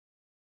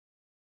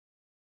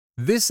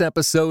This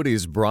episode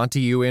is brought to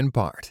you in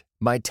part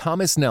by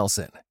Thomas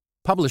Nelson,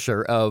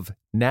 publisher of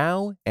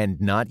Now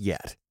and Not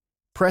Yet.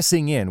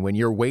 Pressing in when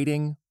you're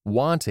waiting,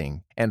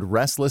 wanting, and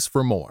restless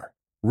for more.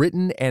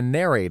 Written and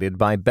narrated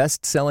by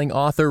best-selling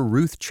author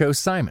Ruth Cho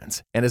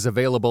Simons and is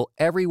available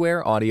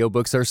everywhere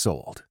audiobooks are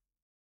sold.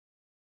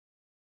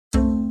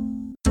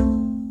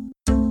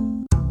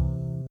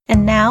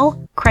 And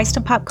now, Christ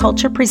in Pop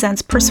Culture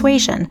presents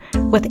Persuasion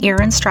with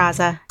Aaron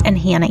Straza and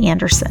Hannah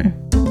Anderson.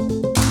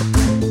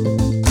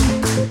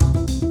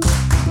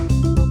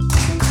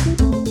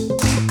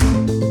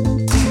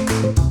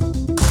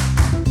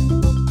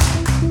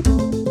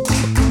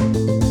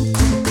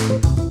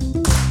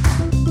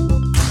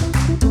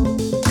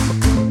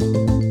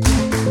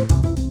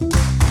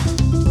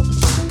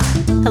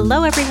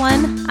 Hello,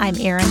 everyone. I'm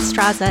Aaron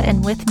Straza,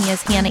 and with me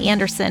is Hannah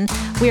Anderson.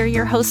 We're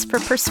your hosts for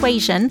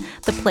Persuasion,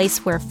 the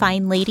place where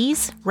fine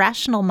ladies,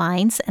 rational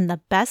minds, and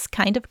the best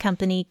kind of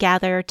company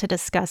gather to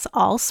discuss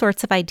all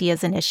sorts of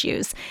ideas and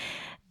issues.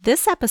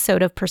 This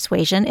episode of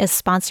Persuasion is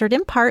sponsored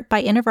in part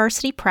by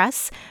InterVarsity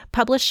Press,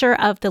 publisher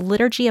of The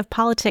Liturgy of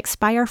Politics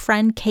by our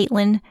friend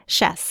Caitlin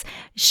Chess.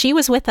 She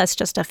was with us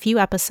just a few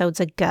episodes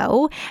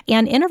ago,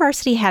 and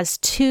InterVarsity has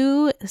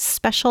two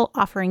special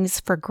offerings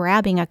for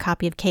grabbing a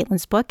copy of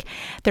Caitlin's book.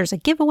 There's a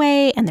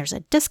giveaway and there's a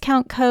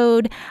discount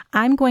code.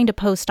 I'm going to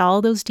post all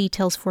those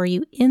details for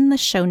you in the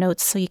show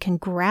notes so you can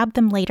grab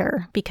them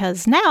later,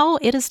 because now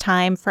it is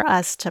time for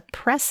us to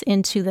press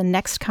into the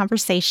next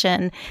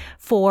conversation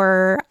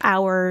for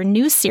our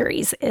new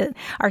series.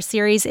 Our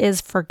series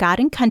is For God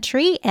and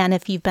Country, and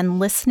if you've been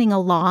listening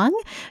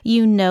along,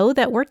 you know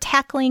that we're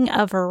tackling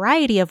a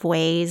variety of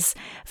ways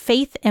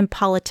faith and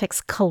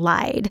politics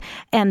collide.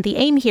 And the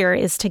aim here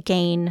is to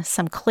gain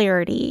some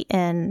clarity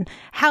in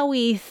how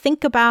we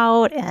think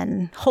about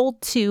and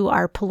hold to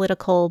our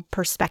political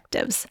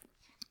perspectives.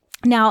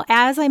 Now,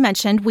 as I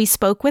mentioned, we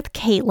spoke with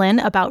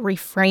Caitlin about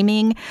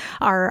reframing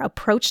our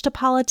approach to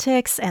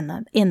politics,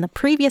 and in the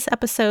previous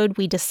episode,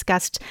 we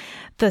discussed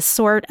the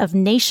sort of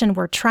nation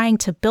we're trying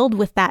to build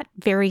with that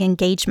very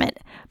engagement.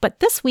 But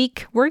this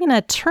week, we're going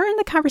to turn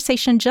the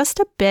conversation just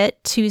a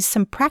bit to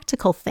some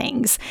practical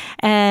things.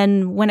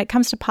 And when it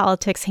comes to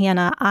politics,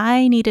 Hannah,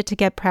 I needed to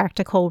get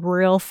practical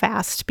real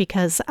fast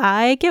because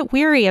I get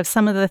weary of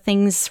some of the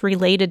things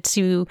related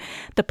to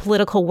the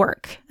political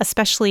work,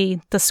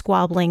 especially the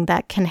squabbling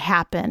that can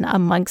happen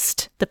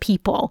amongst the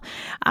people.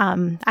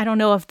 I don't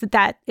know if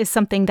that is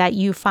something that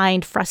you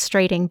find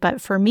frustrating, but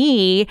for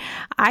me,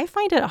 I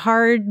find it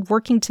hard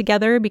working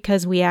together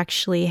because we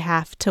actually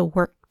have to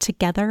work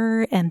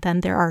together, and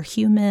then there are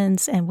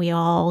humans, and we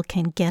all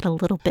can get a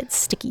little bit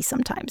sticky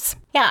sometimes.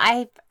 Yeah,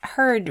 I've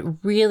heard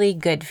really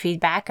good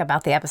feedback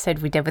about the episode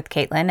we did with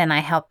Caitlin, and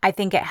I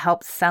think it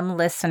helps some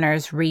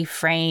listeners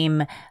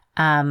reframe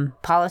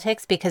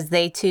politics, because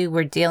they too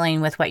were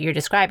dealing with what you're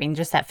describing,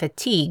 just that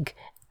fatigue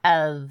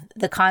of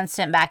the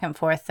constant back and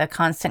forth, the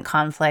constant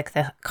conflict,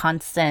 the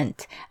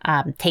constant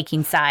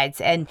taking sides.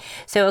 And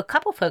so a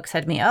couple folks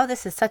said to me, oh,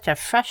 this is such a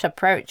fresh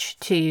approach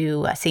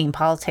to seeing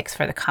politics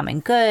for the common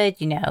good,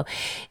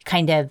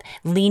 kind of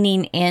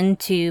leaning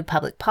into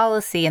public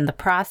policy and the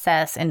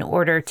process in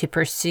order to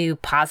pursue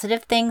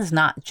positive things,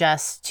 not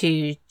just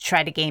to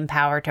try to gain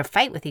power to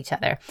fight with each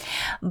other.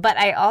 But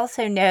I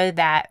also know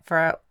that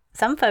for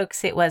some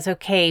folks it was,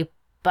 okay,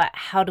 but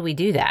how do we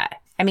do that?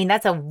 I mean,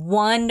 that's a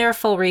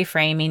wonderful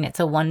reframing.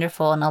 It's a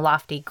wonderful and a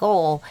lofty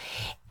goal.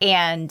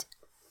 And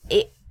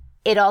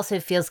it also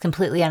feels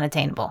completely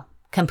unattainable,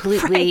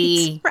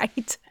 completely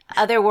right.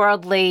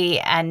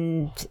 otherworldly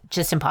and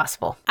just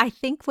impossible. I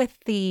think with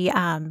the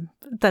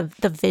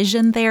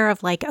vision there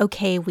of like,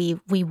 okay,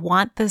 we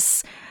want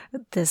this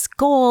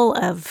goal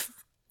of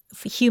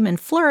human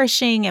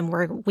flourishing,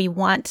 and we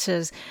want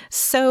to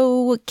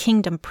sow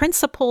kingdom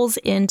principles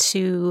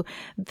into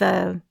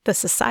the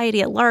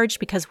society at large,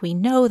 because we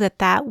know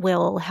that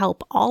will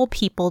help all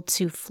people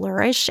to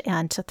flourish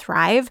and to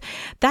thrive.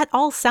 That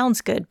all sounds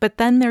good, but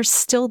then there's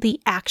still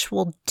the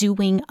actual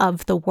doing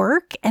of the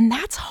work, and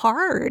that's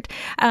hard.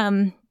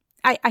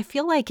 I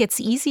feel like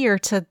it's easier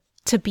to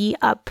be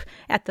up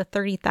at the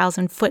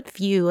 30,000 foot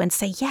view and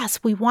say, yes,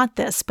 we want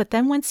this. But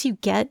then once you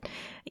get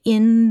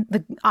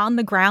on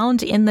the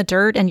ground, in the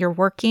dirt, and you're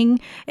working,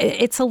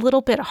 it's a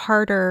little bit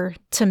harder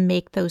to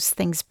make those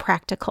things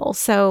practical.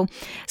 So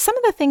some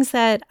of the things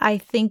that I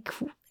think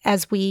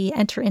as we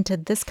enter into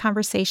this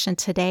conversation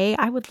today,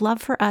 I would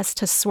love for us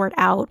to sort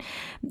out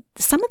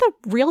some of the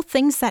real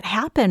things that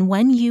happen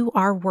when you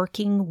are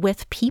working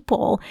with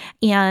people,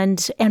 and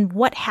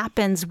what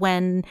happens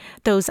when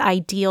those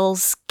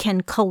ideals can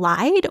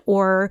collide,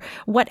 or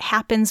what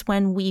happens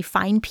when we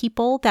find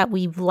people that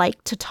we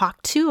like to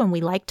talk to and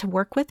we like to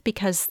work with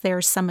because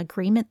there's some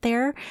agreement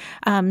there.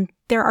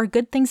 There are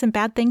good things and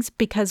bad things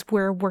because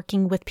we're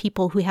working with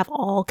people who have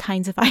all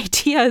kinds of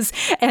ideas,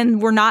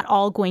 and we're not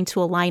all going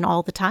to align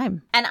all the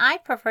time. And I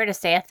prefer to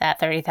stay at that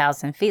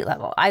 30,000 feet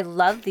level. I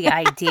love the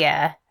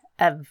idea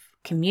of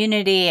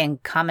community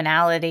and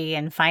commonality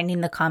and finding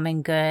the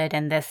common good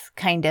and this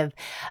kind of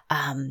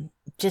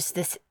just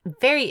this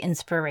very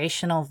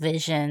inspirational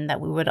vision that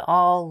we would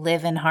all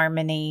live in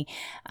harmony.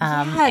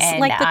 Yes,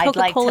 like the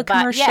Coca-Cola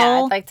commercial.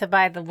 I'd like to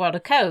buy the world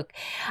of Coke.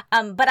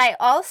 But I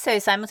also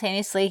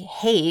simultaneously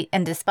hate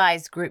and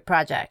despise group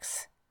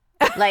projects.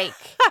 Like,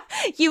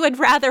 you would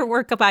rather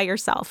work by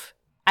yourself.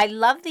 I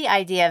love the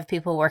idea of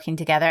people working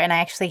together, and I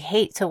actually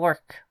hate to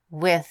work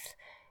with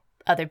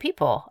other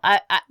people.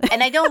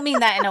 And I don't mean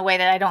that in a way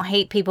that I don't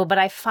hate people, but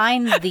I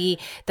find the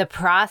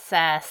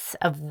process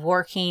of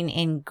working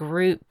in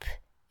group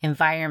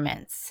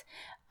environments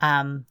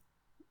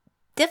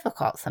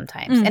difficult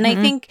sometimes. And I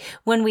think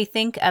when we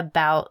think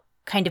about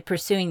kind of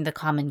pursuing the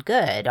common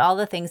good, all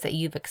the things that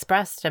you've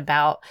expressed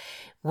about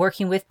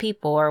working with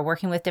people or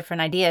working with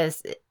different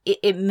ideas,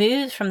 it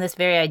moves from this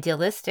very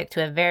idealistic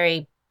to a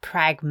very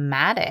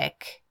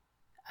pragmatic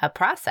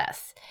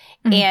process.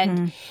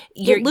 And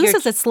it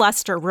loses its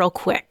luster real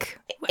quick.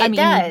 It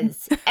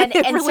does. And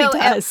it really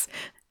does.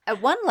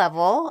 At one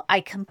level,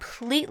 I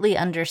completely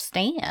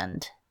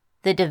understand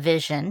the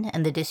division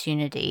and the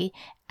disunity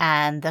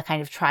and the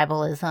kind of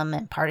tribalism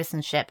and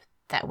partisanship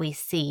that we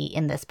see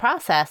in this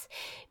process,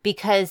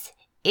 because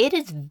it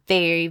is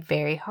very,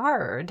 very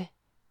hard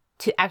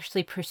to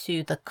actually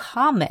pursue the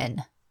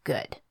common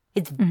good.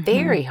 It's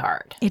very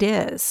hard. It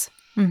is.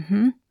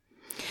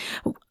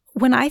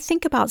 When I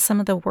think about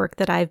some of the work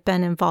that I've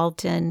been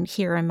involved in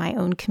here in my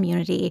own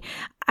community,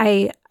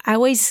 I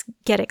always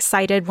get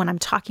excited when I'm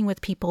talking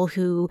with people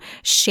who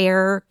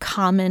share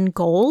common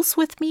goals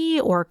with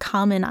me or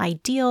common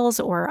ideals,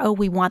 or, oh,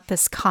 we want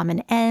this common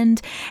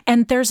end.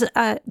 And there's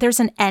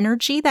an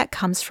energy that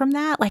comes from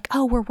that, like,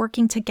 oh, we're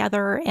working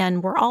together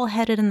and we're all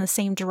headed in the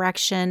same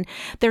direction.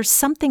 There's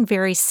something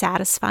very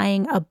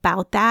satisfying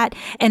about that.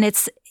 And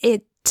it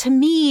to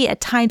me,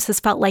 at times has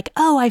felt like,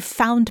 oh, I've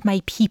found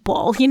my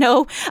people. You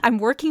know, I'm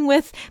working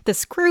with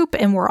this group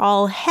and we're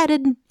all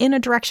headed in a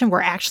direction.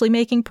 We're actually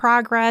making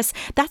progress.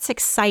 That's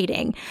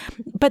exciting.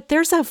 But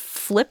there's a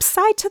flip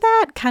side to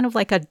that, kind of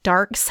like a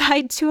dark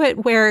side to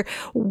it, where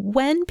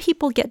when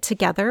people get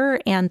together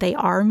and they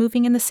are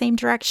moving in the same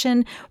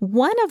direction,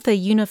 one of the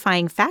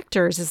unifying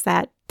factors is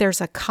that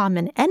there's a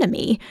common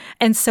enemy.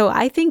 And so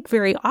I think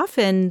very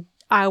often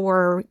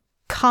our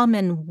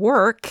common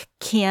work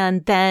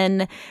can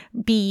then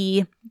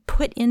be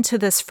put into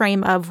this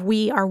frame of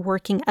we are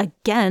working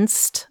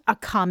against a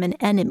common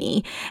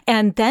enemy.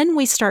 And then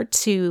we start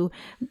to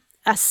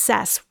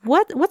assess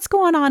what's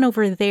going on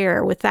over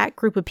there with that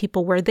group of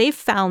people where they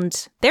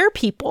found their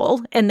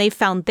people and they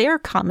found their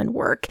common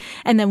work.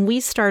 And then we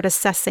start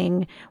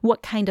assessing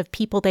what kind of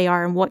people they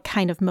are and what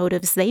kind of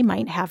motives they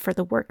might have for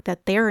the work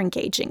that they're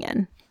engaging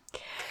in.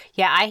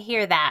 Yeah, I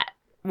hear that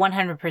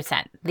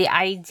 100%. The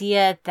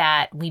idea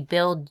that we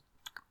build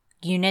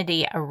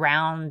unity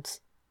around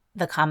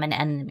the common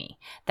enemy,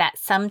 that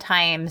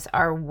sometimes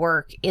our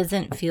work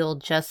isn't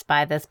fueled just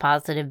by this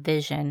positive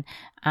vision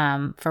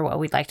for what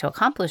we'd like to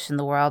accomplish in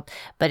the world,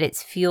 but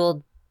it's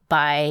fueled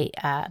by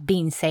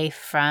being safe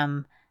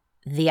from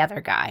the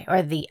other guy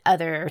or the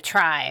other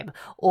tribe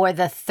or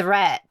the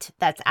threat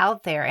that's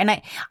out there.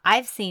 And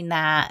I've seen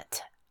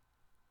that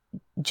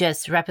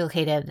just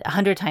replicated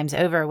 100 times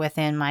over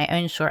within my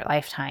own short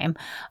lifetime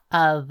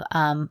of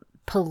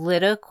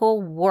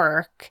political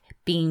work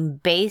being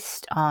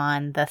based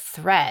on the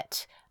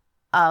threat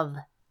of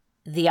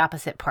the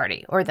opposite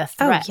party or the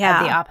threat of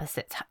the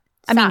opposite side.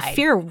 I mean,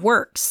 fear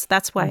works.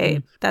 That's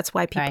why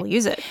people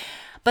use it.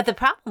 But the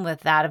problem with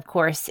that, of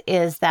course,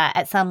 is that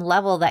at some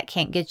level that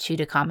can't get you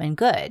to common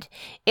good.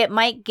 It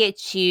might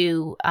get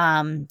you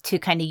to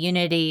kind of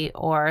unity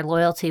or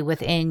loyalty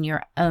within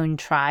your own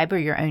tribe or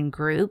your own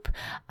group,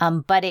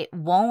 but it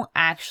won't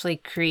actually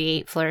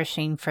create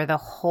flourishing for the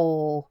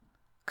whole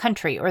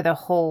country or the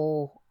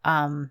whole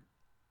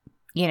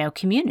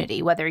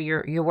community, whether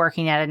you're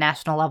working at a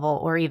national level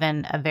or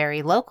even a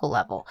very local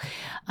level.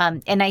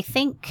 And I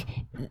think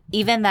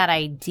even that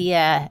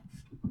idea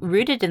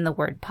rooted in the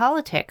word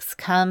politics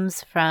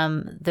comes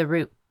from the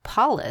root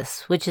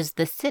polis, which is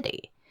the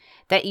city,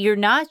 that you're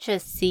not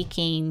just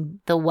seeking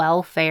the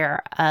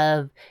welfare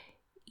of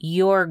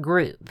your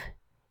group.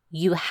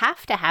 You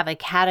have to have a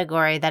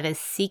category that is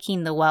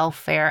seeking the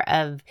welfare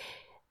of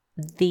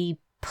the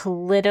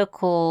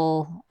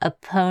political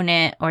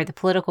opponent or the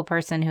political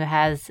person who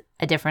has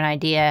a different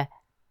idea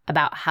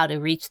about how to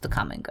reach the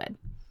common good.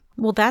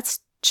 Well, that's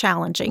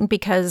challenging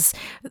because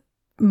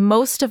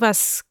most of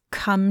us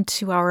come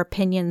to our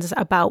opinions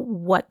about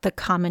what the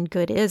common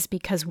good is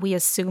because we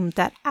assume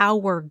that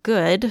our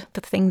good, the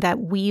thing that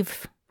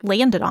we've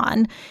landed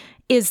on,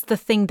 is the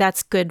thing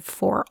that's good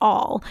for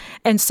all.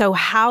 And so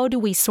how do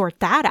we sort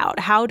that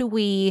out? How do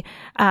we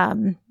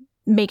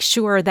make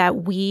sure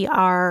that we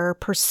are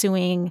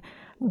pursuing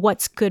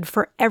what's good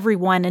for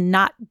everyone and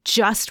not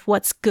just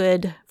what's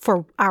good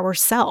for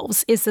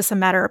ourselves? Is this a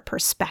matter of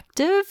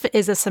perspective?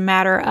 Is this a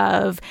matter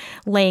of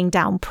laying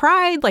down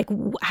pride? Like,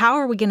 how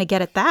are we going to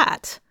get at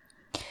that?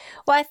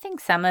 Well, I think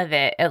some of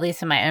it, at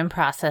least in my own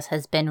process,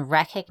 has been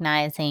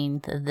recognizing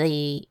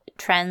the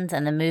trends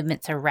and the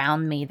movements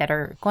around me that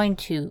are going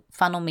to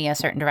funnel me a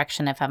certain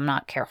direction if I'm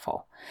not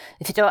careful.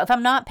 If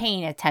I'm not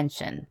paying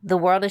attention, the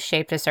world is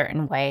shaped a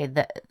certain way,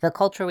 the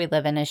culture we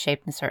live in is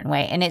shaped in a certain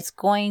way, and it's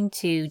going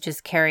to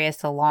just carry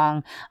us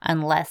along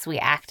unless we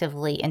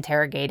actively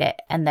interrogate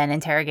it and then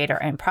interrogate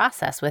our own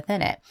process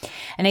within it.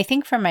 And I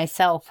think for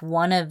myself,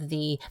 one of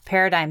the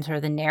paradigms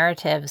or the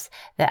narratives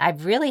that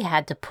I've really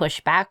had to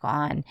push back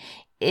on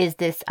is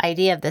this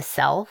idea of the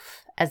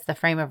self as the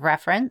frame of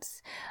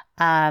reference.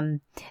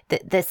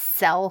 The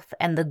self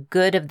and the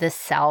good of the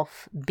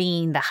self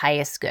being the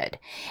highest good.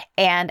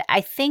 And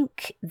I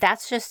think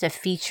that's just a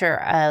feature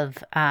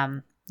of,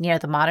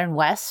 the modern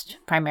West,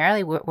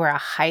 primarily. We're a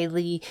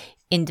highly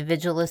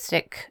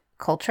individualistic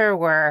culture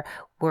where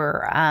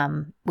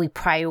we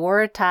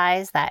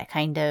prioritize that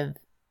kind of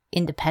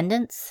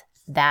independence,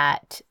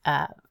 that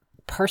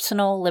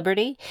personal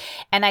liberty.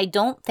 And I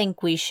don't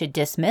think we should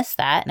dismiss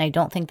that. And I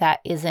don't think that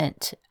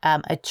isn't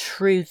a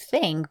true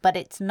thing, but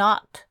it's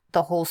not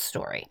the whole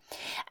story.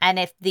 And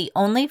if the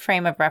only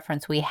frame of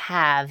reference we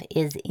have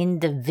is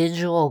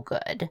individual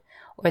good,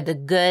 or the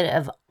good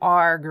of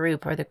our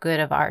group or the good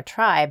of our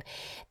tribe,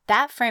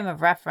 that frame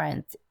of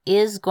reference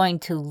is going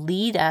to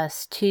lead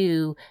us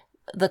to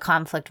the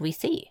conflict we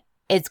see.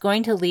 It's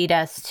going to lead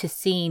us to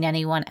seeing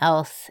anyone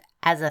else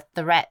as a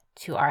threat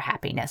to our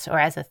happiness or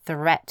as a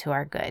threat to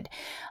our good.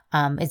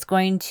 It's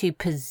going to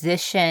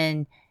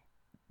position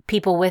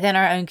people within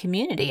our own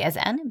community as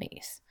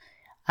enemies.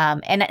 So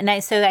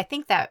I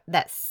think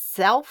that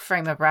self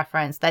frame of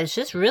reference that is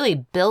just really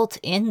built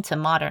into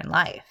modern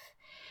life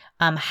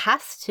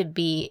has to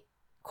be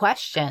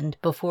questioned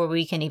before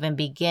we can even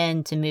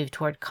begin to move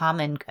toward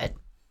common good.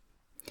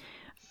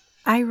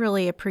 I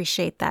really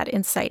appreciate that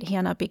insight,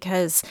 Hannah,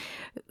 because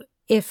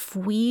if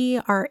we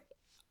are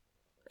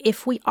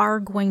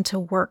going to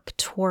work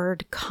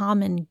toward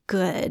common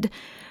good,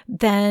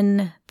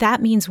 then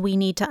that means we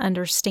need to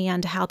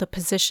understand how the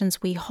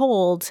positions we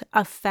hold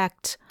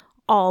affect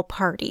all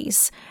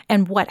parties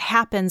and what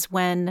happens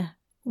when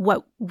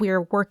what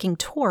we're working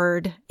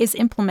toward is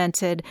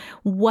implemented.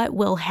 What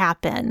will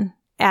happen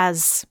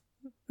as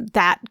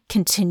that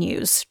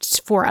continues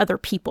for other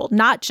people?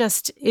 Not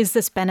just, is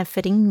this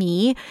benefiting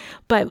me,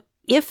 but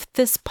if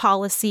this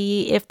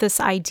policy, if this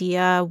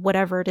idea,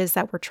 whatever it is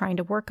that we're trying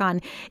to work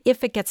on,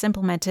 if it gets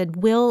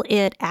implemented, will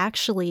it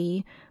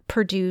actually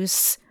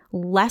produce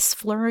less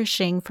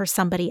flourishing for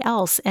somebody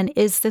else? And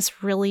is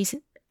this really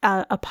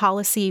a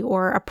policy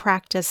or a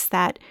practice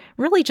that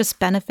really just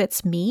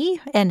benefits me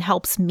and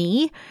helps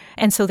me?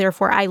 And so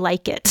therefore I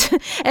like it.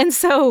 And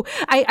so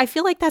I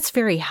feel like that's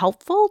very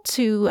helpful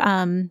to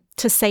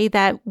say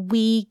that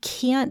we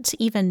can't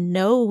even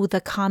know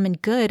the common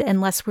good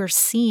unless we're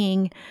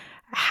seeing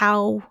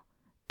how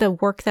the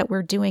work that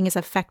we're doing is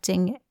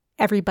affecting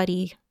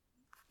everybody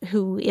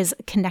who is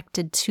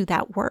connected to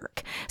that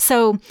work.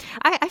 So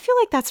I feel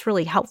like that's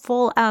really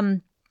helpful.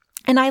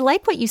 And I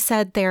like what you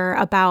said there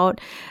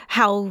about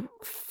how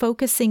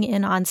focusing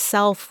in on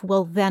self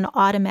will then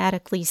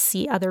automatically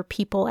see other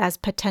people as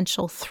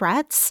potential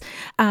threats.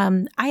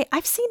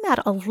 I've seen that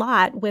a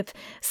lot with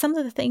some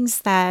of the things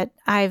that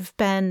I've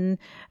been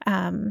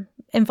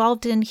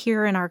involved in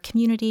here in our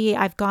community.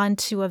 I've gone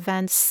to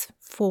events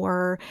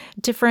for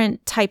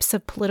different types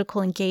of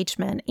political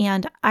engagement.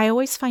 And I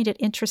always find it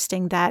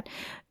interesting that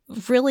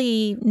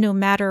really, no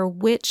matter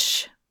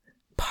which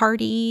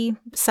party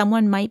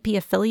someone might be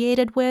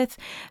affiliated with,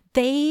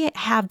 they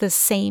have the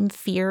same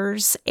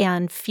fears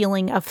and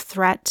feeling of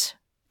threat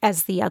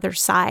as the other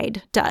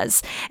side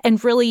does.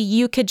 And really,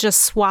 you could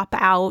just swap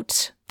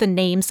out the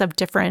names of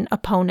different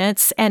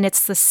opponents and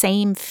it's the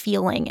same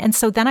feeling. And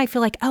so then I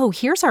feel like, oh,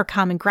 here's our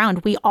common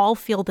ground. We all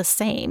feel the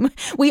same.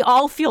 We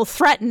all feel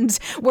threatened.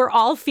 We're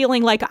all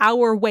feeling like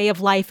our way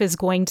of life is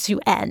going to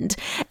end.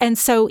 And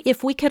so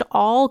if we could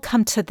all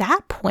come to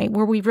that point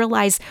where we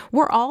realize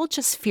we're all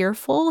just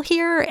fearful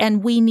here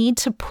and we need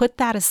to put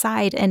that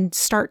aside and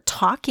start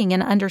talking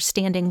and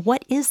understanding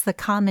what is the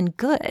common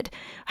good?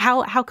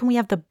 How can we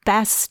have the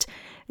best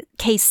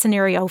case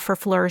scenario for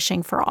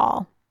flourishing for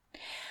all?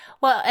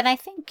 Well, and I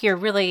think you're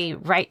really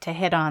right to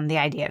hit on the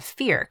idea of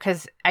fear,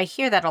 because I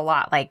hear that a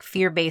lot, like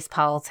fear-based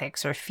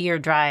politics or fear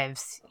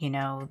drives,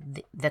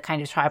 the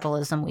kind of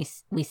tribalism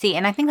we see.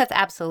 And I think that's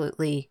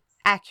absolutely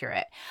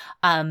accurate.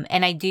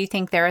 And I do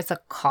think there is a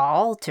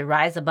call to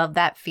rise above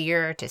that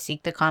fear, to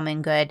seek the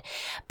common good.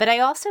 But I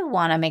also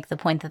want to make the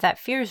point that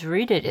fear is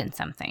rooted in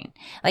something.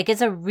 Like,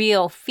 it's a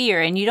real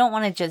fear. And you don't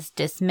want to just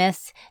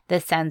dismiss the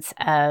sense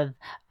of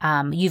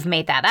you've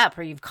made that up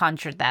or you've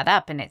conjured that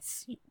up and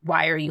it's,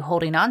 why are you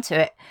holding on to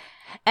it?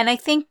 And I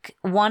think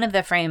one of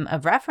the frame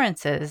of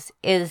references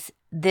is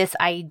this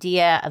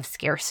idea of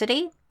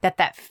scarcity,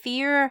 that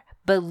fear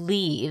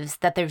believes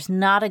that there's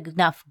not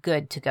enough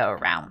good to go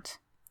around.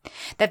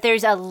 That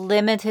there's a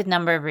limited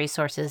number of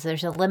resources,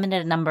 there's a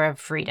limited number of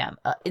freedom,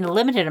 a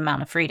limited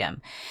amount of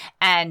freedom.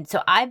 And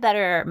so I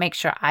better make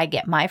sure I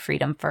get my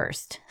freedom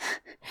first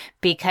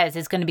because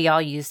it's going to be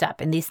all used up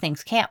and these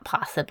things can't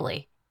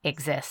possibly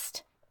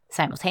exist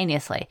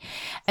simultaneously.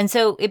 And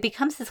so it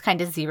becomes this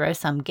kind of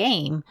zero-sum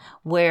game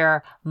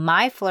where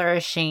my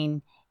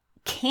flourishing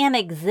can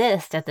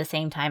exist at the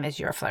same time as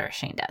your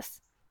flourishing does.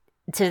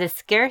 To the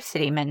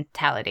scarcity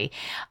mentality.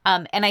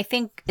 And I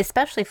think,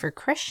 especially for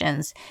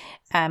Christians,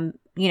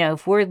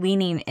 if we're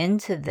leaning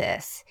into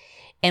this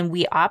and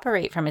we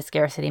operate from a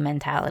scarcity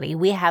mentality,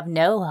 we have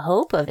no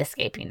hope of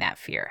escaping that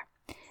fear.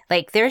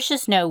 Like, there's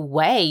just no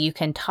way you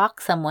can talk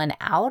someone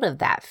out of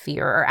that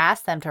fear or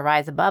ask them to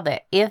rise above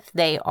it if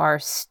they are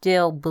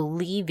still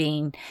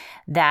believing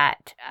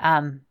that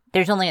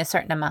there's only a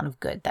certain amount of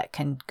good that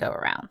can go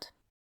around.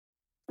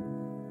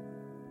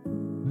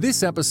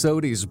 This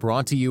episode is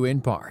brought to you in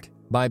part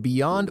by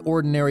Beyond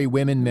Ordinary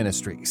Women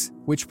Ministries,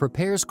 which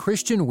prepares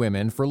Christian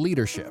women for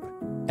leadership.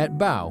 At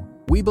BOW,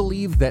 we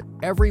believe that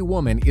every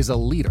woman is a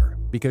leader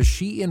because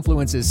she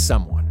influences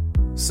someone.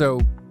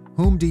 So,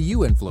 whom do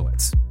you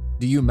influence?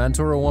 Do you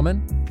mentor a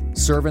woman?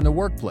 Serve in the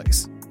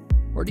workplace?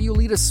 Or do you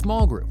lead a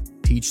small group,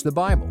 teach the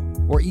Bible,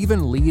 or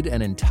even lead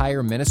an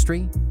entire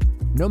ministry?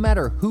 No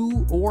matter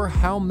who or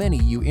how many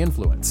you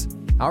influence,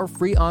 our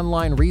free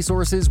online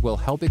resources will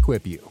help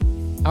equip you.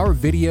 Our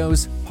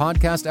videos,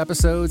 podcast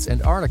episodes,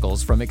 and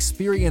articles from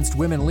experienced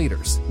women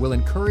leaders will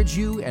encourage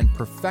you and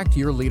perfect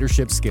your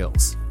leadership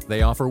skills.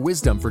 They offer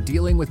wisdom for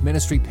dealing with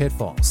ministry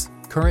pitfalls,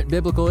 current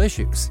biblical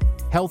issues,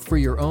 health for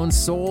your own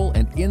soul,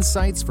 and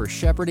insights for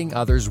shepherding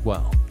others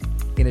well.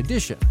 In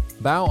addition,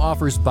 BOW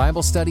offers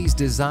Bible studies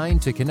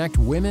designed to connect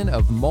women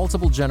of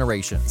multiple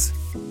generations.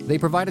 They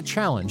provide a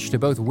challenge to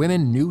both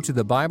women new to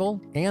the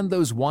Bible and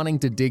those wanting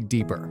to dig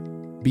deeper.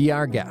 Be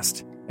our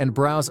guest and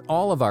browse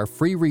all of our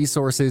free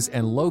resources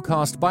and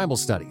low-cost Bible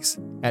studies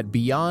at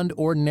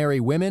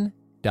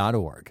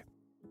beyondordinarywomen.org.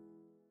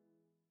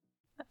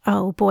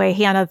 Oh boy,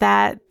 Hannah,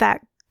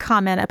 that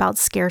comment about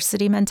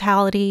scarcity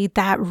mentality,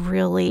 that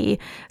really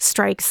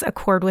strikes a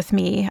chord with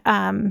me.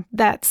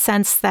 That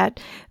sense that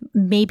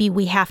maybe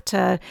we have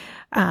to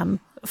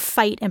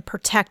fight and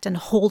protect and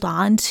hold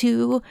on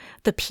to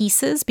the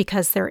pieces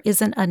because there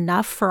isn't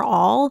enough for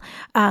all.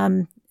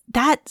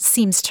 That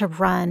seems to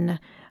run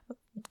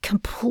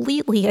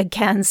completely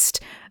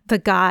against the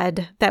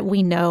God that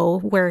we know,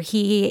 where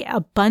he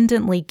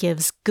abundantly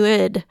gives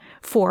good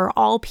for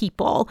all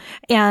people.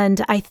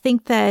 And I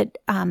think that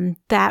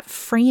that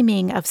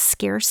framing of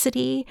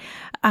scarcity,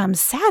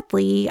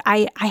 sadly,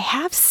 I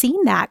have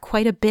seen that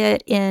quite a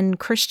bit in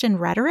Christian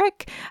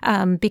rhetoric,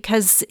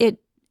 because it,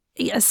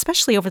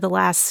 especially over the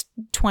last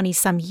 20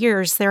 some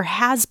years, there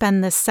has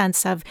been this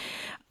sense of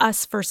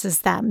us versus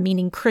them,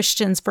 meaning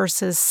Christians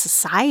versus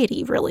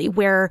society, really,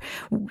 where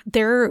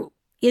there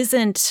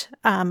isn't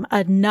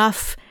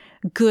enough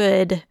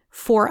good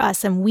for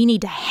us, and we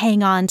need to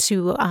hang on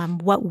to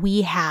what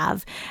we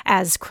have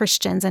as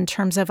Christians in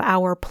terms of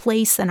our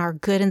place and our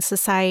good in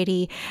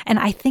society. And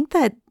I think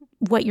that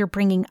what you're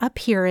bringing up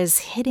here is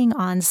hitting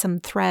on some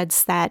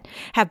threads that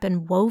have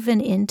been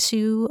woven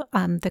into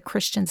the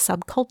Christian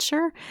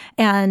subculture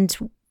and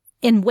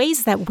in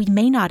ways that we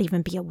may not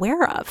even be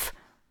aware of.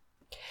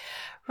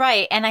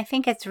 Right. And I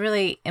think it's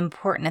really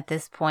important at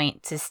this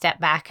point to step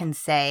back and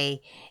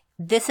say,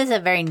 this is a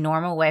very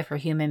normal way for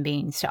human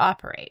beings to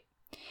operate.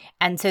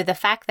 And so the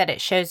fact that it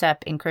shows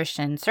up in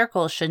Christian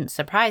circles shouldn't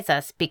surprise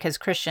us, because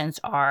Christians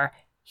are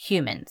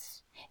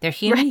humans. They're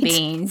human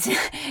beings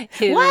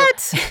who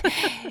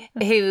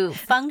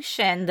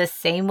function the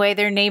same way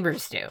their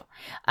neighbors do.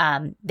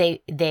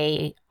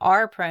 They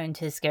are prone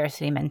to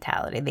scarcity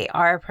mentality. They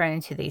are prone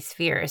to these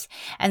fears.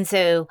 And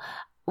so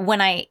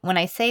when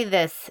I say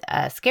this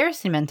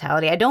scarcity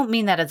mentality, I don't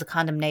mean that as a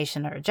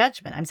condemnation or a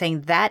judgment. I'm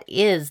saying that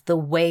is the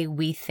way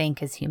we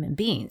think as human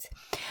beings.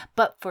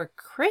 But for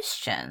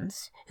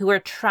Christians who are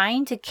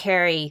trying to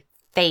carry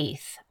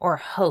faith or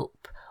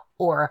hope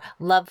or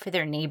love for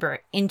their neighbor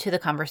into the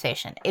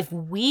conversation, if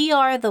we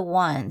are the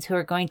ones who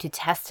are going to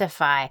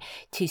testify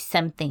to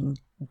something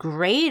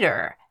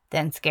greater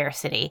than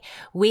scarcity,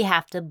 we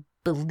have to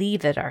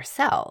believe it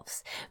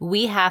ourselves.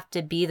 We have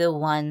to be the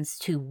ones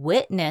to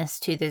witness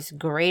to this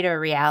greater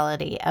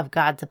reality of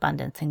God's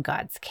abundance and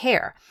God's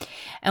care.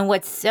 And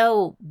what's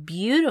so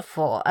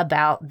beautiful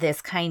about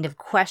this kind of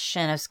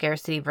question of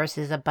scarcity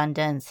versus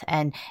abundance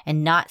and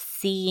not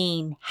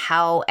seeing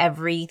how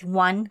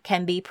everyone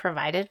can be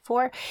provided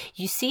for,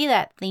 you see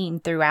that theme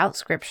throughout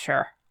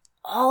Scripture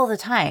all the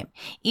time,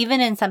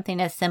 even in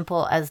something as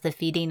simple as the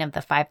feeding of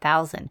the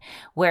 5,000,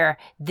 where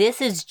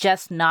this is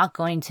just not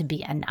going to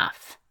be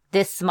enough.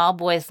 This small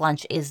boy's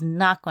lunch is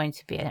not going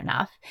to be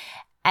enough.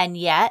 And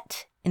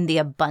yet, in the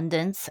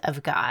abundance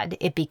of God,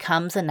 it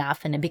becomes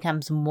enough, and it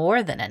becomes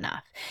more than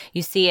enough.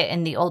 You see it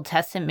in the Old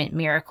Testament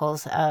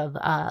miracles of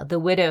the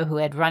widow who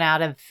had run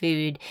out of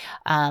food,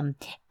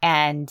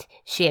 and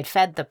she had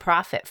fed the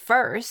prophet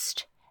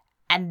first.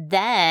 And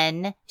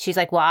then she's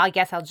like, well, I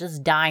guess I'll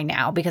just die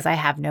now because I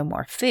have no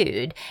more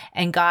food.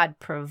 And God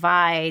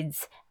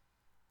provides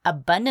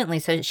abundantly.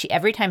 So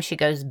every time she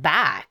goes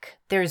back,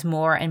 there's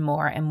more and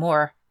more and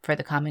more for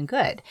the common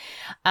good,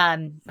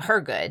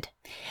 her good.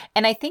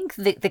 And I think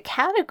the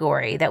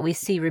category that we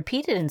see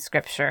repeated in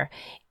Scripture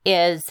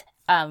is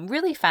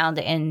really found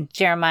in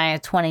Jeremiah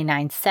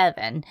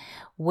 29:7,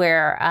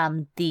 where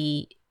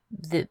the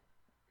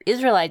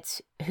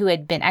Israelites who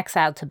had been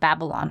exiled to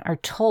Babylon are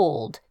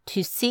told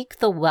to seek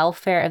the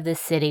welfare of the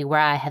city where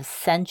I have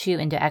sent you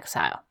into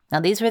exile. Now,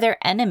 these were their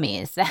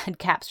enemies that had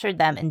captured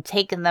them and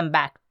taken them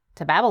back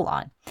to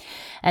Babylon.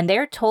 And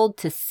they're told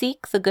to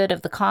seek the good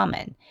of the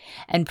common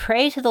and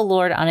pray to the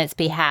Lord on its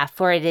behalf,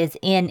 for it is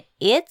in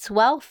its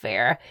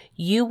welfare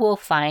you will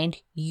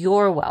find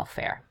your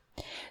welfare.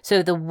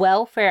 So the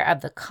welfare of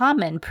the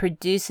common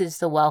produces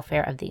the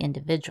welfare of the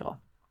individual,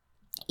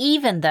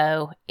 even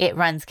though it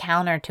runs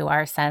counter to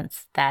our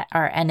sense that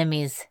our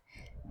enemy's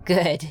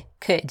good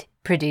could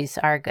produce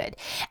our good.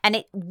 And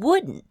it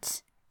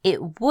wouldn't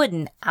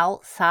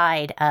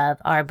outside of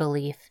our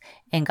belief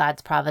in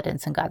God's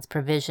providence and God's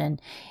provision.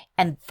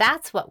 And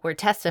that's what we're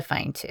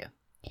testifying to.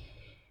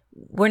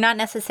 We're not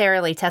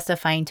necessarily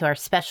testifying to our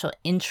special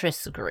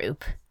interest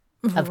group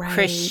of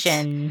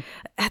Christian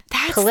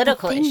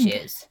political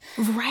issues.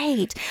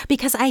 Right.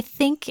 Because I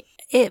think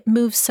it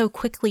moves so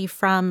quickly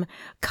from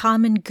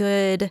common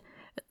good,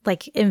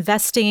 like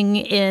investing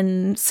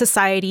in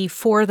society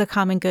for the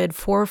common good,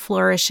 for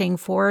flourishing,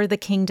 for the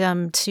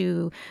kingdom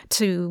to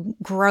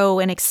grow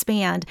and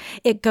expand.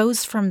 It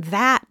goes from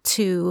that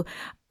to,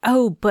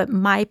 oh, but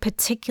my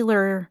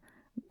particular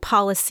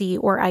policy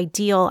or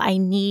ideal, I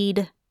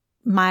need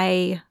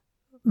my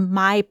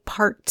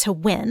part to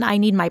win. I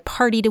need my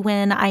party to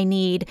win. I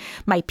need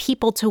my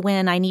people to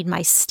win. I need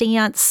my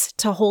stance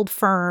to hold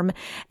firm.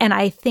 And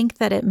I think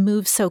that it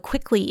moves so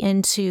quickly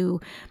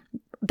into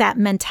that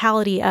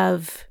mentality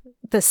of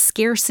the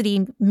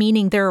scarcity,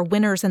 meaning there are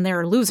winners and there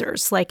are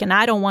losers. And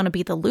I don't want to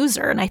be the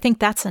loser. And I think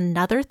that's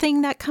another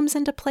thing that comes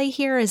into play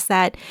here, is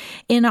that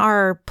in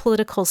our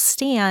political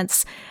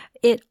stance,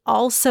 it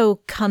also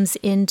comes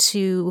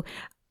into,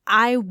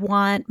 I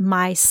want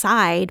my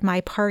side, my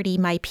party,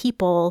 my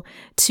people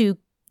to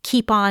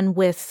keep on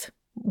with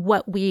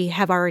what we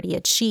have already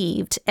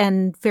achieved.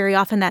 And very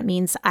often that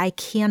means I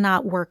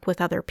cannot work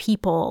with other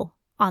people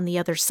on the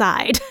other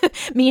side,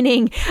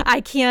 meaning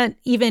I can't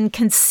even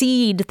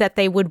concede that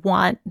they would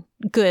want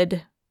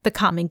good, the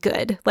common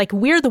good.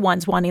 We're the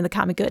ones wanting the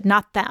common good,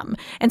 not them.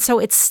 And so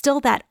it's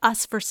still that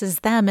us versus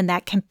them and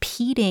that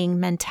competing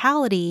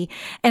mentality.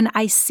 And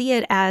I see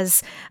it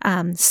as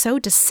so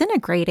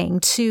disintegrating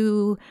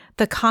to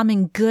the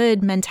common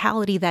good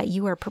mentality that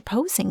you are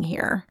proposing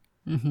here.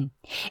 Mm-hmm.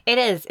 It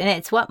is. And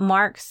it's what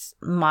marks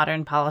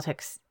modern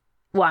politics.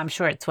 Well, I'm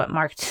sure it's what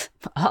marked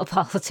all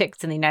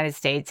politics in the United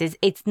States.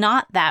 It's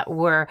not that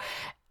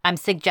I'm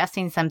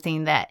suggesting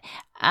something that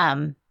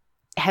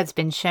has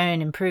been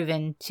shown and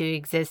proven to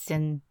exist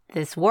in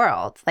this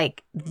world.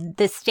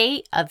 The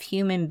state of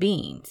human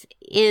beings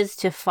is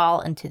to fall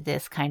into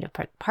this kind of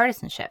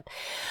partisanship.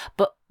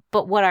 But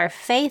what our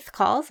faith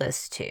calls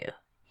us to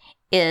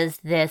is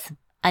this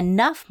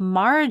enough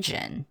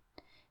margin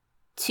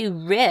to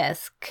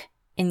risk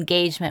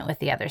engagement with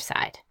the other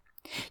side,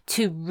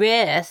 to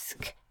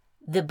risk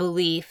the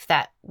belief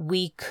that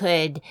we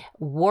could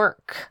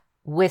work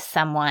with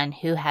someone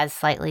who has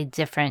slightly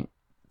different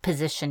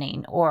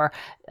positioning or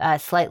a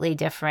slightly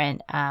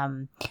different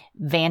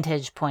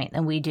vantage point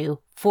than we do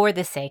for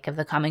the sake of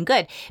the common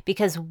good.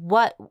 Because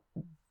what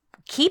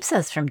keeps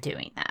us from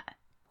doing that,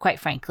 quite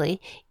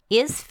frankly,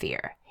 is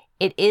fear.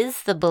 It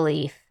is the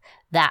belief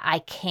that I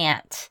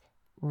can't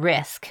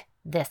risk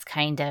this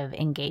kind of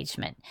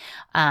engagement.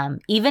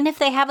 Even if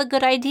they have a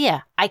good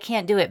idea, I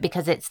can't do it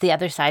because it's the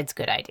other side's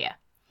good idea.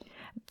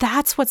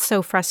 That's what's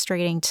so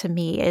frustrating to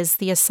me, is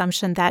the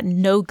assumption that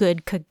no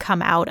good could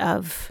come out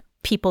of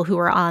people who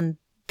are on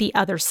the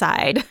other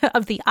side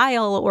of the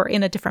aisle or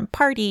in a different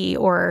party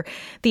or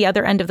the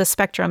other end of the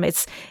spectrum.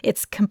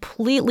 It's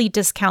completely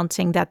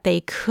discounting that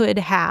they could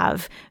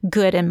have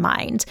good in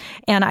mind.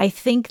 And I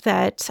think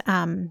that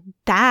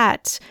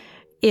that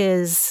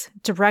is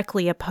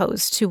directly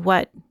opposed to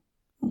what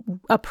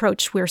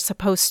approach we're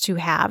supposed to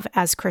have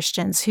as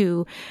Christians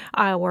who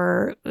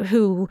are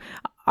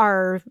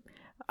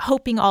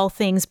hoping all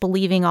things,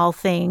 believing all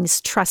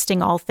things,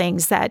 trusting all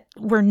things, that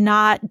we're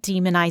not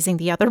demonizing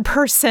the other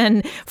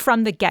person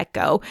from the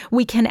get-go.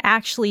 We can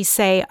actually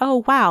say,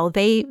 oh, wow,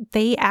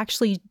 they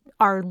actually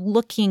are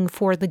looking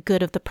for the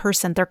good of the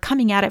person. They're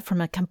coming at it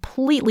from a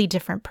completely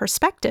different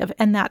perspective,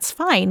 and that's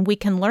fine. We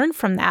can learn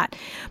from that.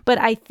 But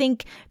I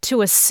think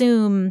to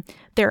assume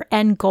their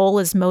end goal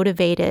is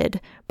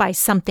motivated by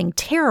something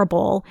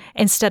terrible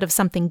instead of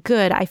something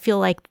good, I feel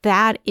like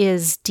that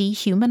is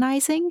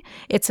dehumanizing.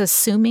 It's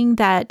assuming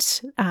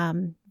that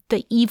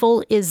the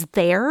evil is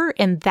there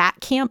in that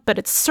camp, but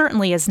it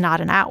certainly is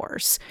not in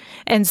ours.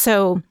 And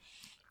so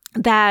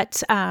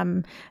that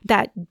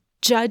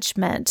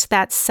judgment,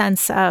 that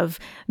sense of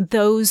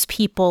those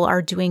people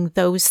are doing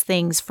those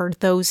things for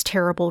those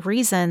terrible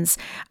reasons,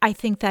 I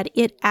think that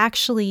it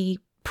actually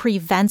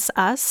prevents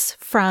us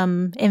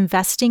from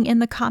investing in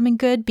the common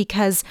good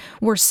because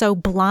we're so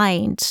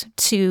blind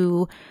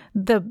to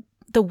the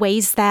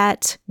ways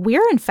that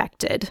we're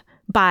infected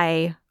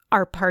by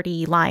our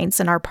party lines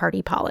and our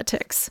party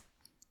politics.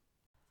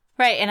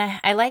 Right. And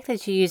I like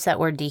that you use that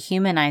word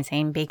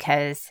dehumanizing,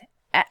 because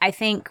I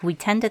think we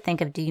tend to think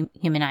of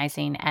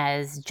dehumanizing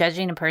as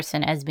judging a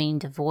person as being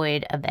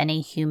devoid of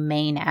any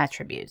humane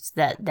attributes,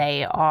 that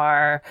they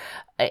are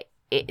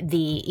the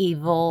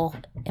evil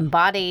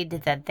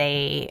embodied, that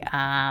they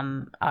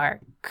are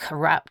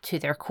corrupt to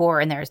their core,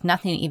 and there's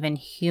nothing even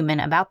human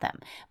about them.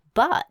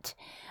 But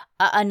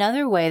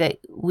another way that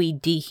we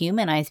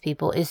dehumanize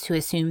people is to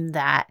assume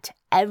that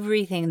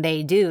everything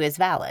they do is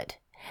valid.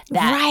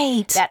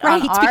 Right,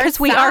 because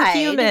we are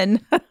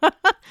human.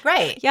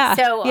 Right. Yeah.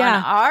 So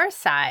on our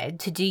side,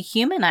 to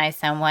dehumanize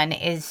someone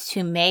is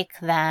to make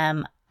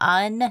them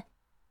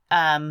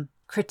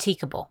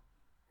critiquable.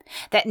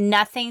 That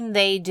nothing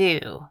they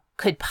do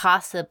could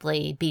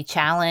possibly be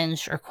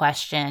challenged or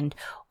questioned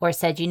or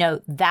said,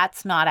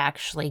 that's not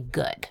actually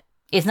good.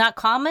 It's not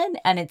common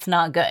and it's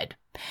not good.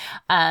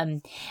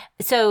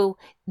 So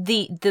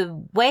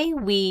the way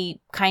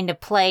we kind of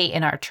play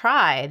in our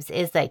tribes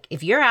is like,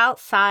 if you're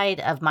outside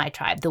of my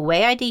tribe, the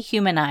way I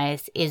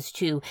dehumanize is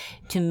to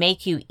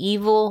make you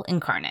evil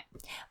incarnate.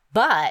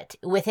 But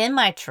within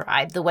my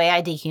tribe, the way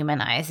I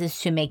dehumanize is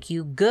to make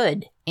you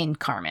good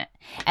incarnate.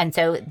 And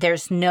so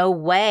there's no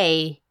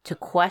way to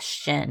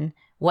question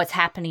what's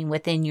happening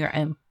within your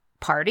own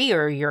party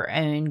or your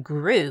own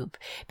group,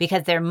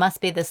 because there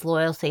must be this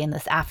loyalty and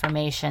this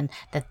affirmation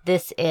that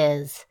this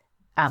is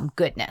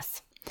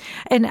goodness.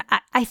 And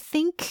I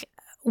think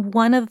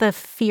one of the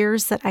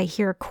fears that I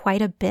hear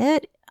quite a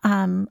bit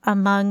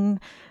among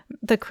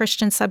the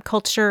Christian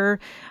subculture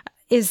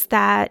is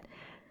that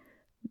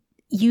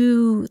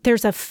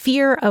there's a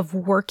fear of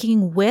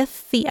working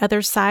with the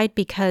other side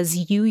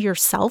because you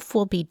yourself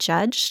will be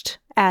judged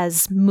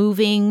as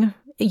moving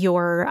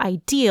your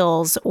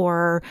ideals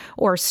or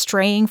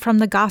straying from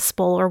the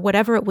gospel or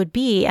whatever it would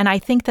be. And I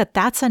think that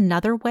that's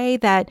another way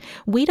that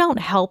we don't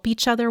help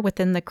each other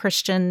within the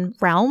Christian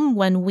realm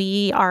when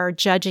we are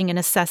judging and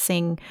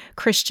assessing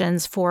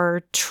Christians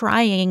for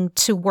trying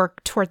to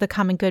work toward the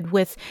common good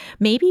with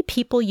maybe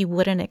people you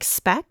wouldn't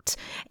expect.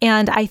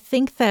 And I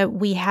think that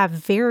we have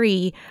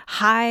very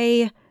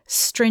high,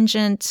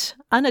 stringent,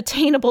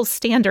 unattainable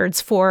standards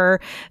for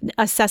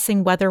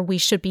assessing whether we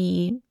should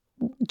be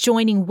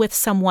joining with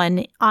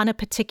someone on a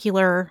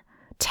particular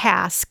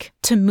task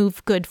to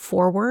move good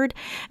forward.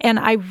 And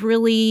I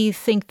really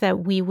think that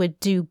we would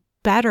do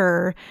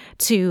better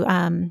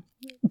to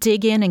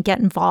dig in and get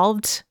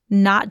involved,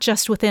 not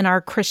just within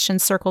our Christian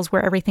circles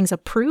where everything's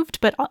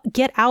approved, but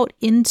get out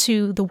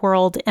into the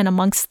world and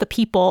amongst the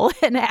people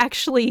and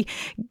actually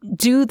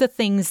do the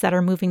things that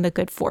are moving the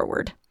good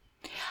forward.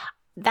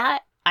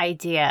 That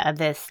idea of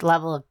this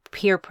level of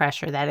peer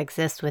pressure that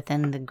exists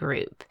within the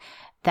group,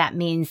 that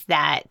means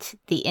that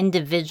the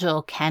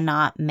individual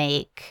cannot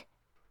make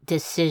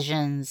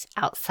decisions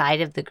outside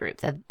of the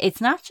group.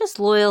 It's not just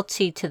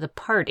loyalty to the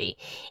party.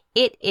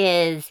 It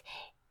is,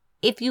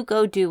 if you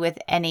go do with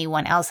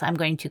anyone else, I'm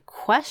going to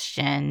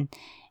question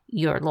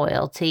your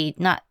loyalty,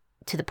 not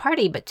to the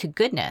party, but to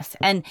goodness.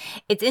 And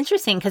it's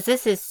interesting because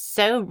this is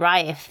so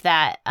rife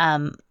that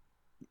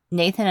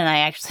Nathan and I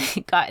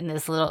actually got in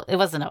this it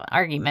wasn't an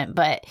argument,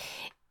 but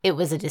it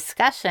was a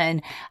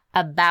discussion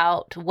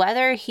about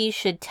whether he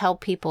should tell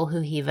people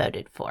who he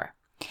voted for.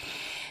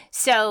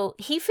 So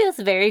he feels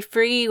very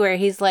free where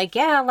he's like,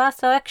 yeah,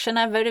 last election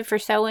I voted for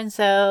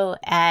so-and-so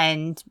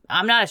and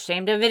I'm not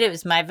ashamed of it. It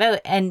was my vote.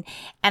 And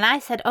I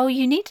said, oh,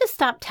 you need to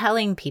stop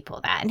telling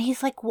people that. And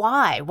he's like,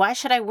 why? Why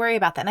should I worry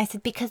about that? And I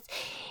said, because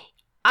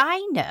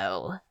I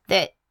know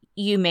that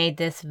you made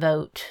this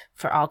vote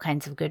for all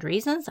kinds of good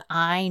reasons.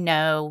 I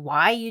know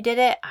why you did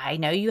it. I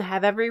know you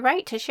have every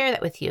right to share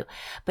that with you.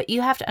 But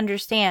you have to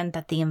understand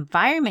that the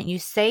environment you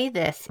say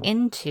this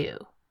into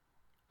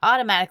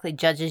automatically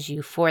judges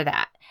you for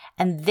that.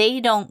 And they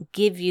don't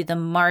give you the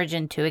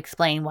margin to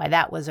explain why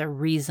that was a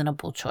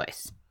reasonable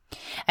choice.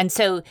 And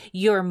so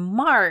you're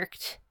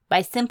marked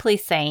by simply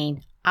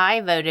saying,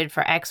 I voted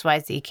for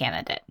XYZ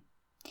candidate.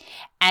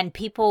 And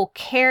people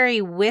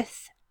carry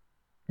with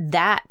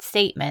that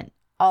statement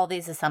all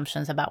these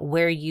assumptions about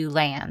where you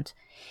land.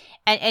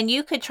 And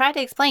you could try to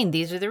explain,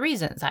 these are the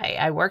reasons.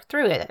 I worked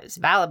through it. It's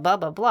valid, blah,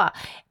 blah, blah.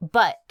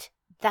 But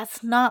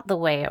that's not the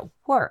way it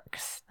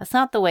works. That's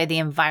not the way the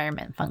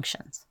environment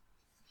functions.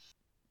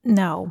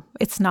 No,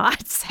 it's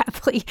not,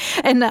 sadly.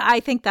 And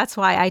I think that's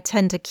why I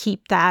tend to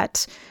keep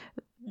that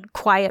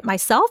quiet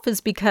myself, is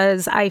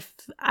because I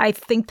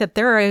think that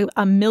there are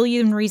a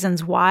million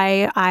reasons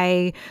why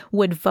I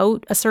would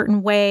vote a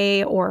certain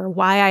way or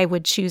why I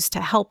would choose to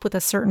help with a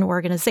certain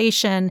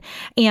organization.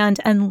 And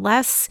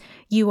unless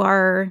you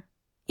are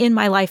in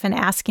my life and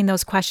asking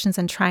those questions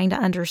and trying to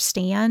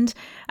understand,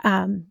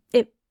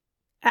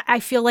 I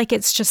feel like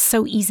it's just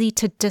so easy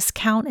to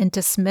discount and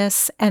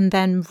dismiss and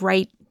then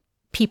write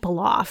people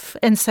off.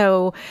 And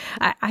so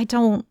I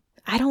don't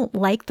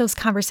like those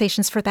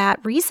conversations for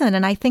that reason.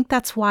 And I think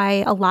that's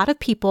why a lot of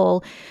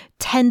people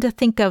tend to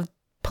think of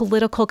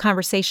political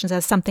conversations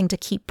as something to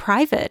keep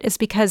private, is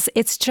because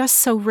it's just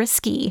so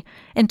risky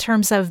in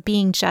terms of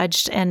being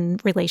judged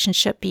and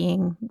relationship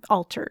being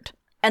altered.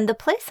 And the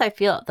place I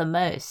feel it the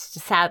most,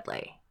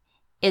 sadly,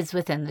 is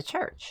within the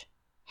church.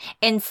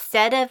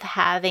 Instead of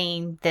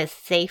having this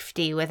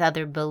safety with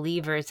other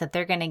believers that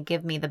they're going to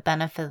give me the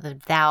benefit of the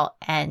doubt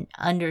and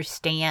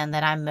understand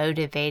that I'm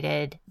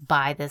motivated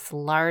by this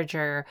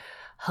larger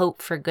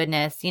hope for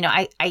goodness.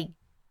 I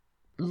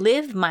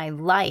live my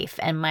life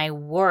and my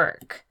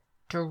work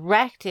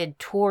directed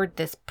toward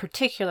this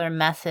particular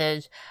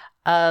message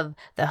of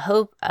the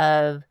hope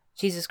of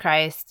Jesus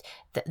Christ,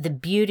 the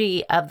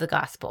beauty of the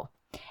gospel.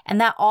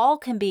 And that all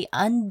can be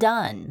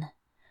undone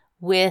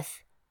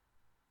with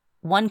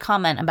one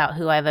comment about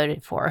who I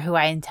voted for, who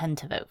I intend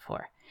to vote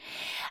for.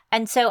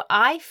 And so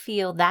I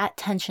feel that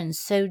tension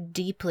so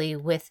deeply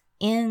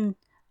within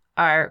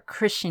our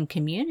Christian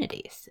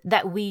communities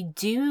that we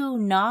do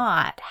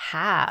not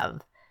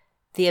have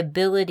the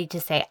ability to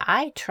say,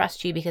 I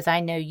trust you because I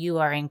know you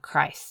are in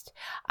Christ.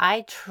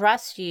 I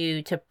trust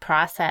you to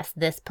process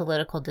this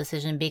political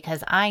decision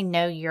because I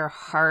know your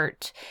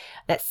heart,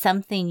 that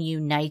something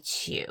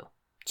unites you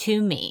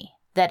to me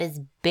that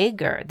is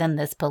bigger than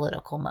this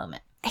political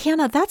moment.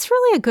 Hannah, that's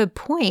really a good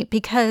point,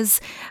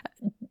 because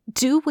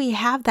do we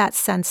have that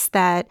sense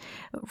that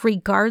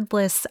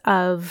regardless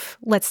of,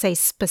 let's say,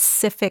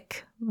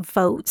 specific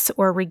votes,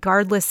 or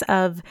regardless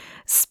of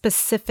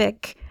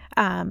specific,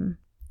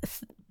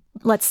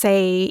 let's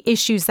say,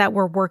 issues that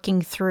we're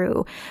working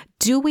through,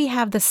 do we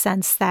have the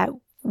sense that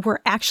we're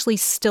actually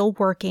still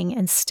working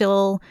and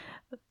still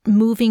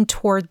moving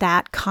toward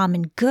that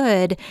common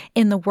good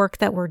in the work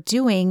that we're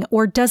doing?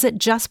 Or does it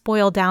just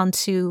boil down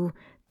to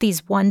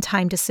these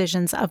one-time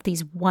decisions of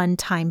these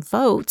one-time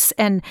votes?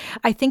 And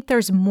I think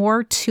there's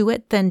more to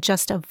it than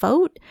just a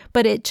vote,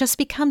 but it just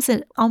becomes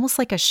almost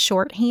like a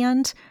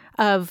shorthand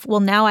of, well,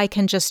 now I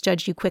can just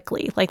judge you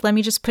quickly. Like, let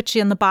me just put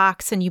you in the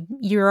box and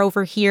you're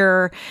over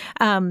here.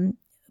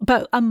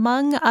 But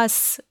among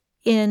us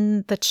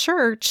in the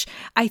church,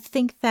 I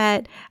think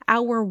that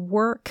our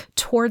work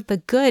toward the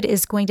good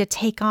is going to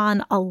take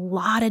on a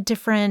lot of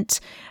different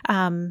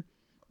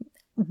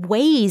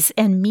ways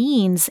and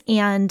means,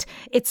 and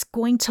it's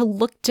going to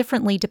look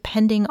differently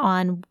depending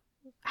on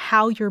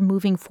how you're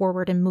moving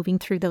forward and moving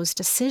through those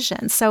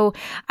decisions. So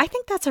I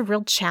think that's a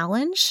real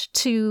challenge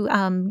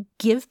to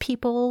give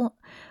people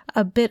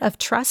a bit of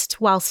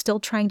trust while still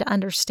trying to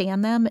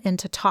understand them, and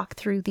to talk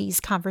through these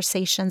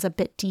conversations a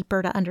bit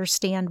deeper to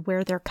understand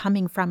where they're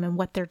coming from and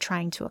what they're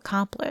trying to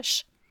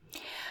accomplish.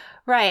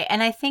 Right.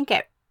 And I think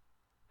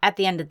at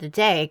the end of the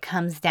day, it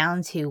comes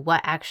down to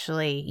what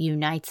actually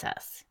unites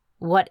us.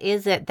 What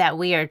is it that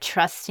we are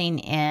trusting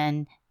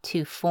in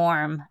to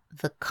form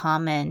the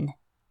common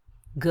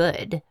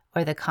good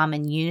or the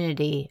common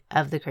unity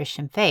of the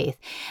Christian faith?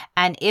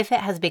 And if it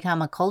has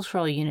become a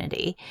cultural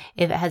unity,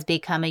 if it has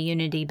become a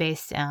unity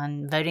based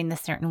on voting a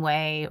certain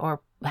way,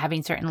 or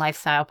having certain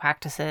lifestyle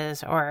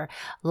practices, or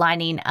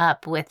lining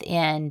up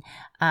within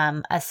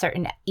a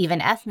certain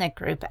even ethnic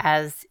group,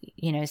 as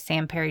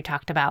Sam Perry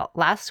talked about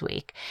last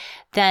week,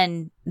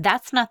 then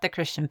that's not the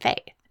Christian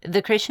faith.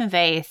 The Christian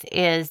faith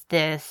is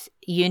this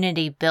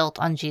unity built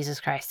on Jesus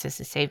Christ as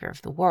the Savior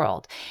of the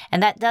world.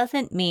 And that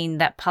doesn't mean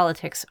that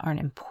politics aren't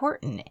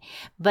important,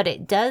 but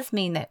it does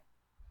mean that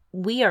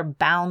we are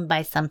bound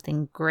by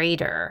something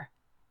greater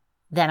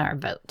than our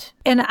vote.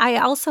 And I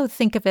also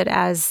think of it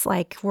as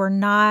like,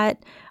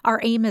 our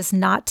aim is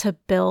not to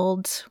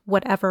build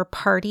whatever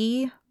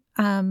party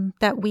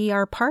that we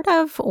are part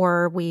of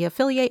or we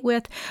affiliate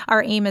with.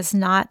 Our aim is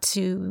not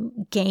to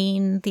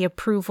gain the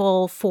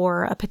approval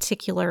for a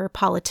particular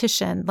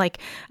politician. Like,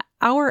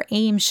 our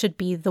aim should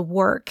be the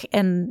work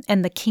and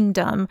the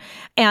kingdom.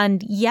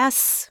 And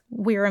yes,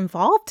 we're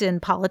involved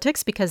in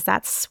politics because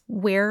that's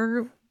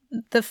where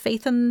the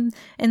faith and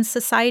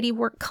society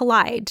work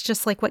collide,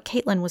 just like what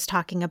Caitlin was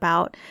talking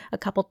about a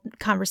couple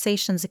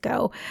conversations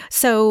ago.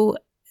 So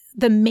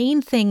the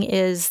main thing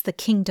is the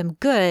kingdom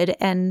good,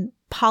 and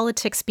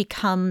politics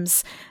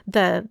becomes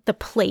the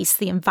place,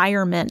 the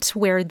environment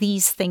where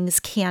these things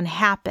can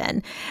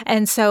happen.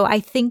 And so I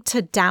think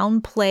to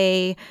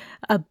downplay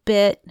a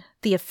bit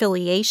the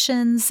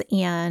affiliations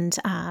and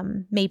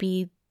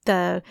maybe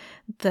the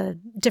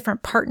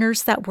different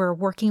partners that we're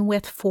working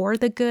with for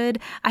the good,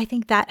 I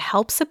think that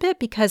helps a bit,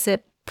 because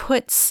it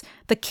puts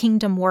the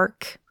kingdom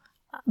work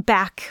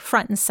back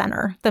front and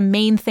center. The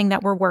main thing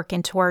that we're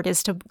working toward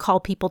is to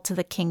call people to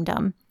the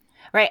kingdom.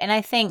 Right. And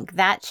I think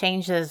that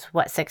changes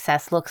what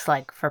success looks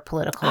like for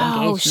political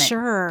engagement. Oh,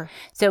 sure.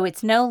 So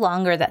it's no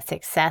longer that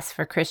success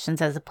for Christians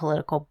as a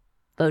political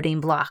voting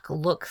bloc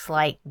looks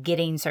like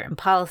getting certain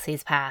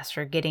policies passed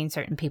or getting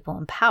certain people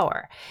in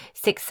power.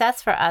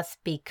 Success for us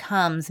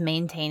becomes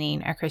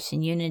maintaining our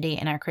Christian unity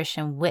and our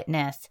Christian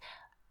witness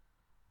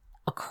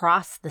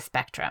across the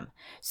spectrum,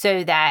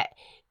 so that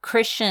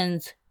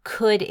Christians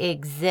could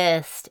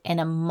exist in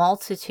a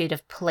multitude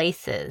of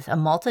places, a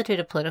multitude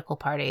of political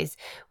parties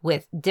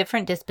with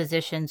different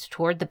dispositions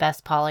toward the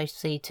best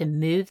policy to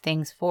move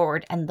things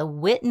forward. And the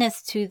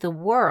witness to the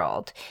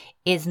world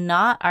is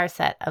not our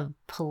set of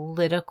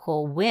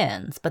political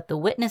wins, but the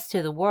witness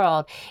to the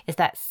world is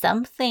that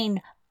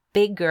something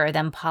bigger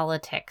than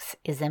politics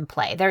is in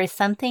play. There is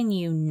something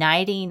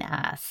uniting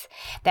us,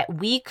 that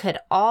we could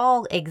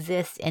all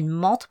exist in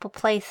multiple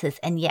places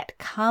and yet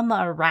come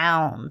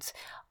around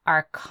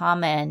our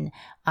common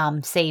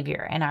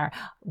Savior and our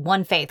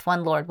one faith,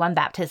 one Lord, one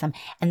baptism.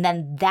 And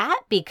then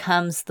that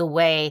becomes the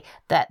way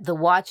that the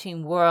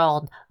watching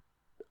world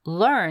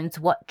learns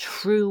what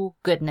true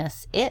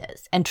goodness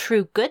is. And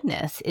true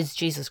goodness is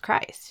Jesus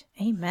Christ.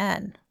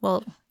 Amen.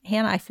 Well,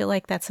 Hannah, I feel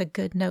like that's a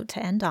good note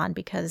to end on,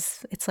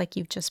 because it's like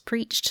you've just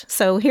preached.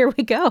 So here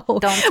we go.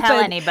 Don't tell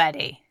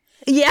anybody.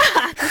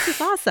 Yeah, this is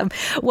awesome.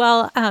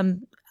 Well,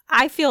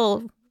 I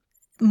feel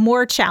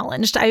more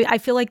challenged. I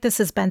feel like this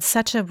has been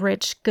such a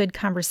rich, good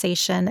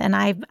conversation, and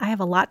I have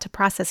a lot to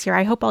process here.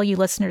 I hope all you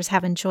listeners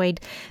have enjoyed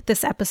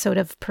this episode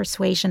of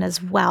Persuasion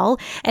as well.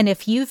 And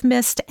if you've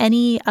missed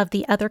any of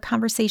the other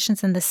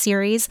conversations in the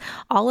series,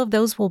 all of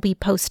those will be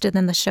posted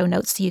in the show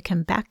notes, so you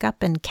can back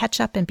up and catch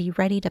up and be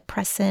ready to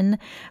press in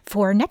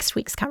for next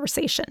week's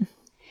conversation.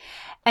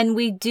 And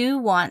we do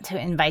want to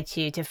invite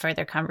you to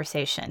further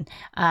conversation.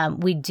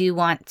 We do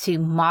want to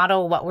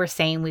model what we're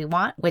saying we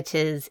want, which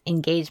is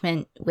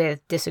engagement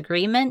with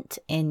disagreement,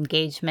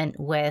 engagement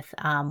with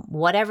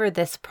whatever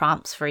this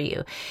prompts for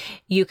you.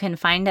 You can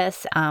find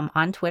us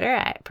on Twitter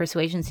at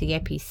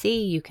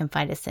PersuasionCIPC. You can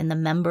find us in the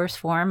members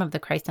forum of the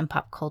Christ and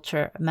Pop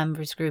Culture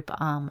members group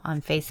on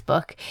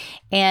Facebook,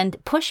 and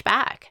push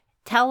back.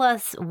 Tell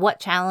us what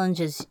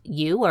challenges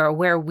you, or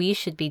where we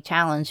should be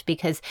challenged,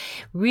 because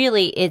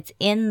really it's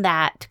in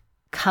that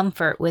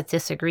comfort with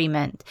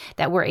disagreement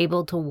that we're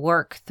able to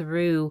work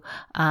through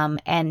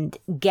and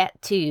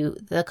get to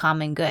the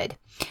common good.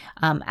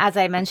 As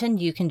I mentioned,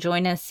 you can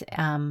join us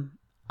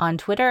on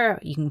Twitter.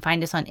 You can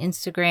find us on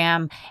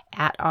Instagram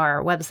at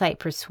our website,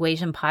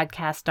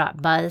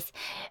 persuasionpodcast.buzz.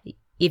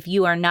 If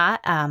you are not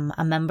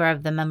a member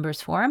of the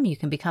Members Forum, you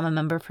can become a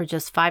member for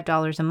just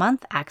 $5 a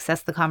month,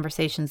 access the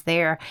conversations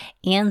there,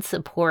 and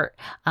support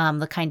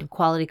the kind of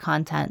quality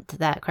content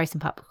that Christ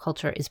and Pop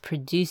Culture is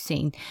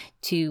producing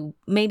to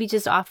maybe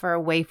just offer a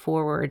way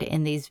forward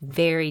in these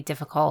very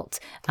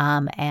difficult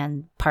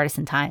and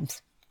partisan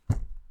times.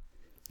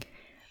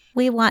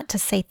 We want to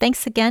say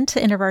thanks again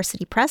to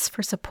InterVarsity Press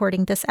for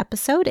supporting this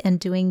episode and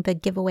doing the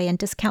giveaway and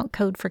discount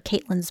code for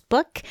Caitlin's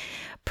book.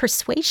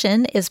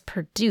 Persuasion is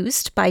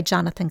produced by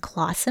Jonathan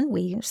Clausen.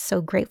 We are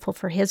so grateful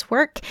for his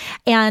work.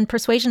 And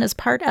Persuasion is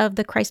part of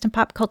the Christ and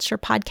Pop Culture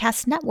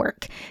Podcast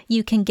Network.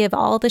 You can give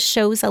all the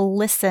shows a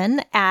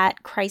listen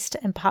at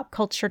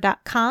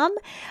christandpopculture.com,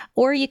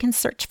 or you can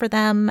search for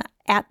them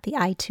at the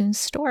iTunes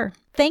store.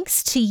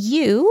 Thanks to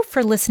you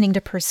for listening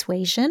to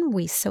Persuasion.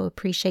 We so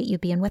appreciate you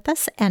being with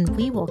us, and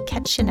we will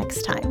catch you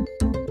next time.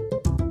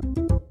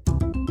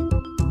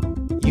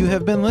 You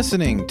have been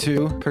listening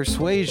to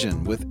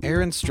Persuasion with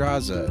Aaron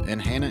Straza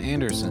and Hannah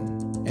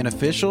Anderson, an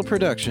official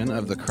production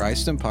of the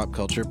Christ and Pop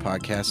Culture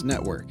Podcast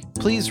Network.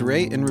 Please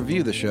rate and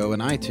review the show in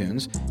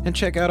iTunes, and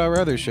check out our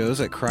other shows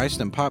at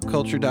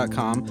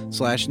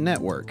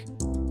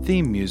christandpopculture.com/network.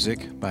 Theme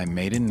music by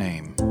Maiden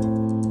Name.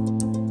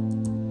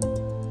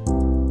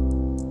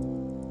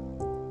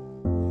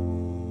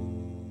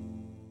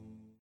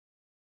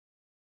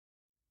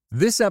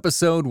 This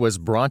episode was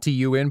brought to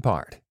you in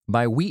part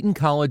by Wheaton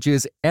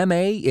College's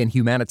MA in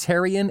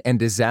Humanitarian and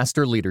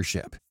Disaster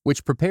Leadership,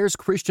 which prepares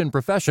Christian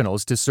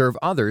professionals to serve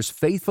others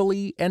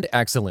faithfully and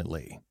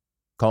excellently.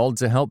 Called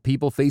to help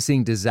people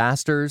facing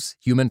disasters,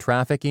 human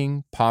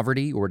trafficking,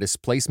 poverty, or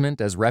displacement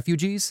as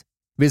refugees?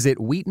 Visit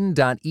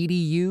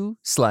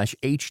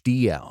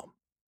wheaton.edu/HDL.